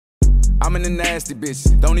I'm in the nasty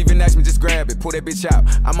bitch. Don't even ask me, just grab it. Pull that bitch out.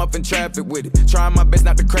 I'm up in traffic with it. Trying my best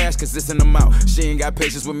not to crash, cause it's in the mouth. She ain't got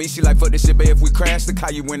patience with me. She like, fuck this shit, babe. If we crash, look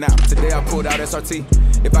how you went out. Today I pulled out SRT.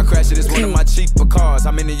 If I crash it, it's one of my cheaper cars.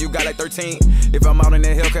 How many of you got like 13? If I'm out in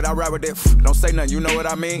that Hellcat, I ride with that. Don't say nothing, you know what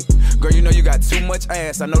I mean? Girl, you know you got too much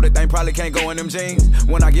ass. I know that thing probably can't go in them jeans.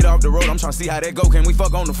 When I get off the road, I'm trying to see how that go. Can we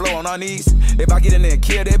fuck on the floor on our knees? If I get in there and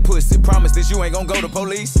kill that pussy, promise that you ain't gonna go to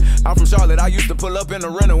police. I'm from Charlotte, I used to pull up in the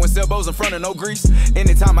rental when Selbo's in front of no grease.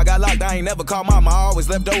 Anytime I got locked, I ain't never called mama. I always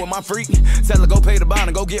left over with my freak. Tell her go pay the bond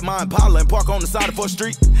and go get my Impala and park on the side of 4th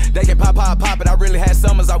Street. They can pop it. I really had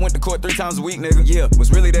summers. I went to court 3 times a week, nigga. Yeah,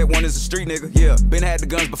 was really that one is a street nigga. Yeah, been had the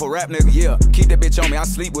guns before rap, nigga. Yeah, keep that bitch on me. I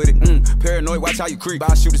sleep with it. Paranoid, watch how you creep.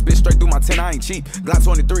 I shoot this bitch straight through my 10. I ain't cheap. Glock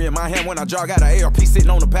 23 in my hand when I draw. Got an ARP sitting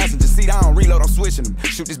on the passenger seat. I don't reload. I'm switching them.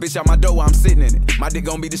 Shoot this bitch out my door while I'm sitting in it. My dick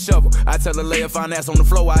gon' be the shovel. I tell her lay a fine ass on the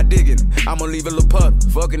floor while I dig in it. I'ma leave a little puddle.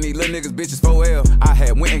 Fucking these little niggas, bitches 4L. I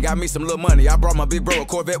had went and got me some little money. I brought my big bro a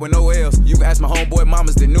Corvette with no L's. You can ask my homeboy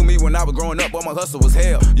mamas that knew me when I was growing up. All my hustle was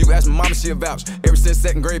hell. You can ask my mama, she a vouch. Ever since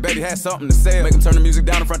 2nd grade, baby had something to sell. Make them turn the music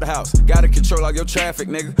down in front of the house. Gotta control all your traffic,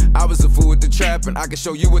 nigga. I was a fool with the trapping. I can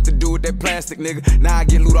show you what to do with that plastic, nigga. Now I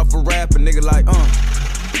get loot off for rapping, nigga, like,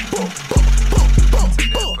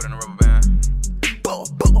 Put in a rubber band. I'm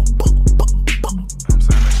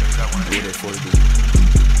saying, make sure you got one of that 40.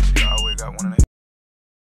 Make sure you always got one of that.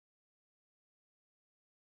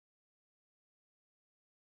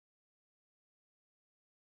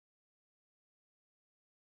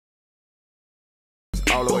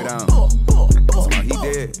 All the way down. So he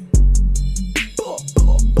dead.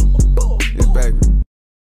 Yeah, baby.